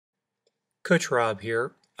Coach Rob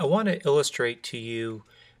here. I want to illustrate to you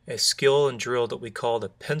a skill and drill that we call the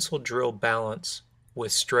pencil drill balance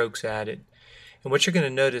with strokes added. And what you're going to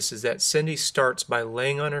notice is that Cindy starts by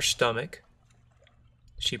laying on her stomach.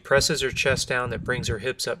 She presses her chest down, that brings her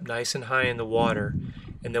hips up nice and high in the water.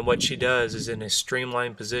 And then what she does is, in a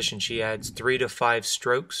streamlined position, she adds 3 to 5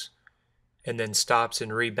 strokes and then stops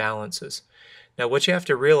and rebalances. Now what you have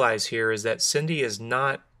to realize here is that Cindy is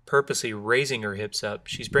not purposely raising her hips up.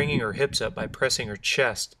 She's bringing her hips up by pressing her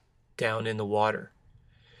chest down in the water.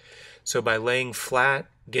 So by laying flat,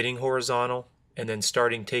 getting horizontal, and then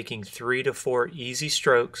starting taking 3 to 4 easy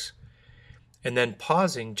strokes, and then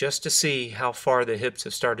pausing just to see how far the hips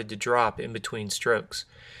have started to drop in between strokes.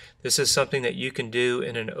 This is something that you can do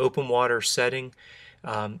in an open water setting.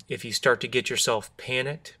 If you start to get yourself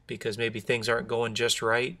panicked because maybe things aren't going just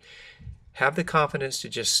right, have the confidence to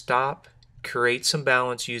just stop, create some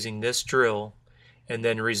balance using this drill, and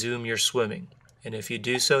then resume your swimming. And if you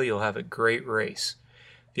do so, you'll have a great race.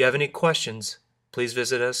 If you have any questions, please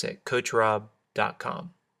visit us at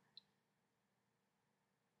coachrob.com.